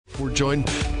We're joined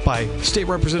by State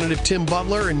Representative Tim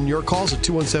Butler, and your calls at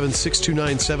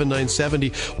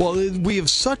 217-629-7970. Well, we have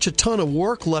such a ton of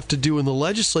work left to do in the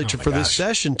legislature for this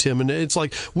session, Tim, and it's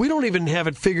like we don't even have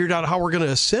it figured out how we're going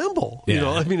to assemble. Yeah. You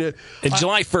know, I mean, and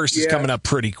July 1st is coming up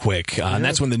pretty quick, and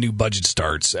that's when the new budget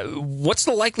starts. What's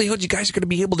the likelihood you guys are going to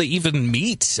be able to even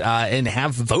meet and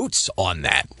have votes on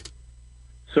that?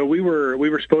 So we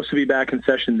were supposed to be back in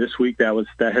session this week. That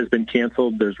has been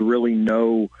canceled. There's really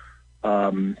no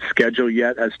schedule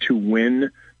yet as to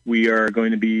when we are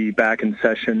going to be back in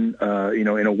session.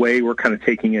 In a way, we're kind of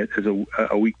taking it as a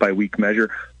week-by-week measure.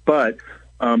 But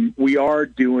we are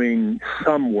doing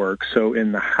some work. So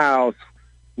in the House,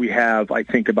 we have, I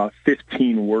think, about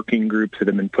 15 working groups that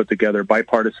have been put together,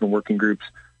 bipartisan working groups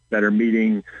that are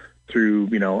meeting through,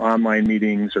 online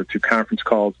meetings or through conference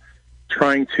calls,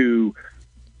 trying to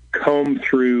comb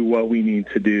through what we need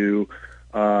to do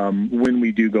when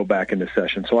we do go back into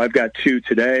session. So I've got two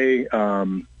today,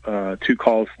 two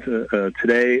calls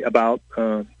today about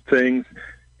things.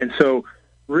 And so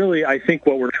really, I think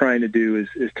what we're trying to do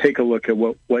is take a look at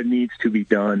what needs to be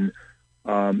done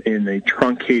in a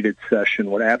truncated session,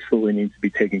 what absolutely needs to be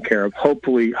taken care of,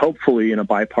 hopefully in a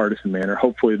bipartisan manner.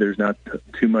 Hopefully there's not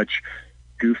too much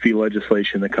goofy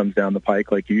legislation that comes down the pike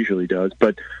like usually does.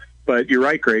 But you're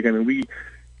right, Greg. I mean,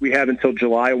 we have until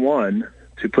July 1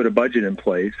 to put a budget in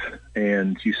place,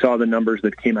 and you saw the numbers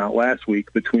that came out last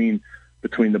week between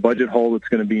the budget hole that's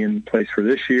going to be in place for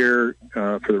this year,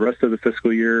 for the rest of the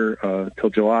fiscal year till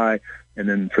July, and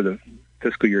then for the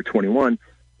fiscal year 21,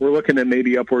 we're looking at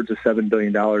maybe upwards of $7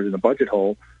 billion in the budget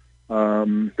hole.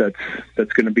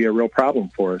 That's going to be a real problem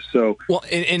for us. So, well,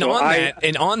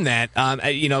 on that,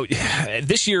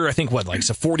 this year I think it's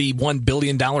a $41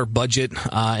 billion budget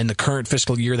in the current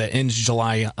fiscal year that ends June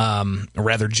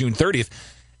 30th.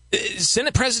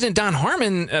 Senate President Don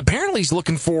Harmon apparently is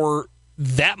looking for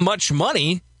that much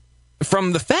money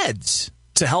from the feds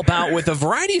to help out with a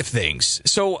variety of things.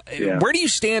 So where do you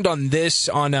stand on this,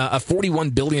 on a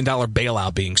 $41 billion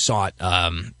bailout being sought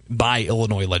by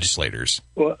Illinois legislators?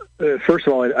 Well, first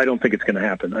of all, I don't think it's going to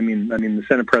happen. I mean, the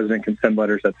Senate president can send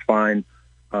letters. That's fine.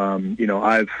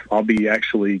 I'll be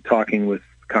actually talking with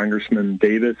Congressman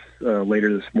Davis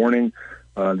later this morning.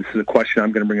 This is a question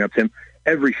I'm going to bring up to him.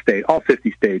 Every state, all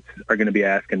 50 states, are going to be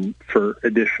asking for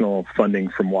additional funding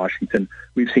from Washington.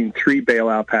 We've seen 3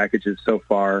 bailout packages so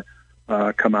far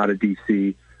come out of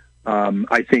D.C.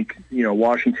 I think,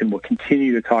 Washington will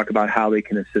continue to talk about how they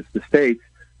can assist the states.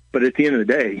 But at the end of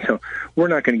the day, we're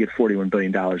not going to get $41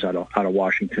 billion out of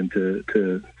Washington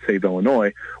to save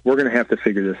Illinois. We're going to have to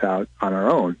figure this out on our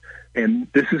own. And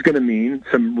this is going to mean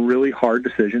some really hard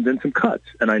decisions and some cuts.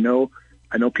 And I know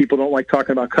people don't like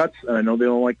talking about cuts, and I know they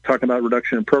don't like talking about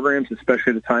reduction in programs,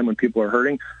 especially at a time when people are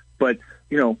hurting. But,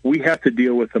 we have to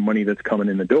deal with the money that's coming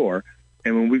in the door.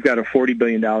 And when we've got a $40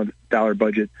 billion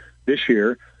budget this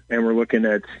year, and we're looking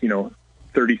at, $33,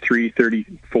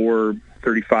 $34,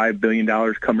 $35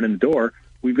 billion coming in the door,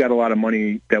 we've got a lot of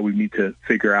money that we need to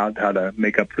figure out how to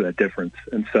make up for that difference.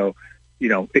 And so,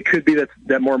 it could be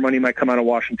that more money might come out of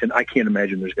Washington. I can't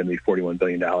imagine there's going to be $41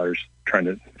 billion trying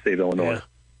to save Illinois. Yeah.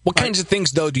 What kinds of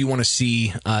things, though, do you want to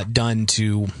see done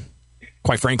to,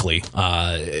 quite frankly,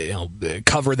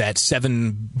 cover that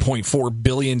 $7.4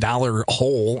 billion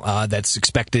hole that's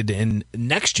expected in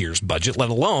next year's budget, let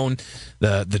alone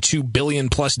the $2 billion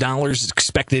plus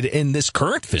expected in this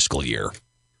current fiscal year?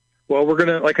 Well, we're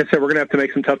gonna have to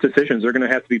make some tough decisions. There are going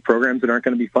to have to be programs that aren't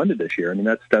going to be funded this year. I mean,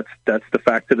 that's the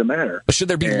fact of the matter. But should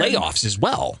there be layoffs as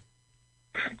well?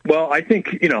 Well, I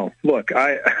think, look,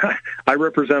 I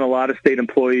represent a lot of state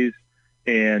employees,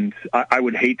 and I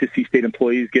would hate to see state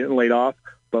employees getting laid off.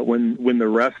 But when the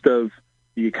rest of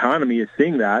the economy is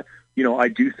seeing that, I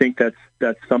do think that's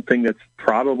something that's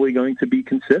probably going to be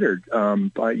considered.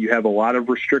 But you have a lot of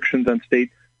restrictions on state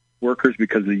workers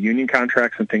because of the union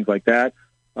contracts and things like that.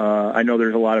 I know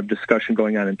there's a lot of discussion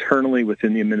going on internally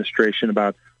within the administration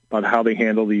about how they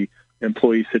handle the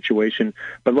employee situation.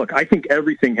 But look, I think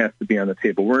everything has to be on the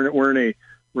table. We're in a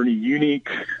unique,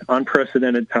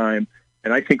 unprecedented time,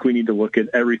 and I think we need to look at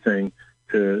everything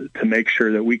to make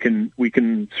sure that we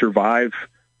can survive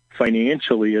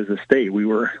financially as a state. We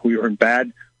were in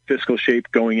bad fiscal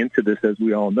shape going into this, as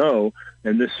we all know,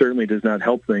 and this certainly does not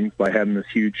help things by having this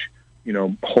huge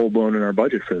hole blown in our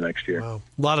budget for the next year. Wow.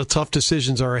 A lot of tough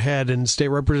decisions are ahead, and State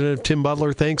Representative Tim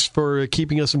Butler, thanks for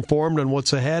keeping us informed on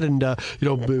what's ahead. And,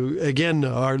 again,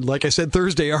 like I said,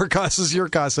 Thursday, our cost is your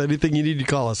cost. Anything you need to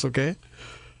call us, okay?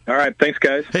 All right. Thanks,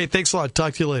 guys. Hey, thanks a lot.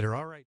 Talk to you later. All right.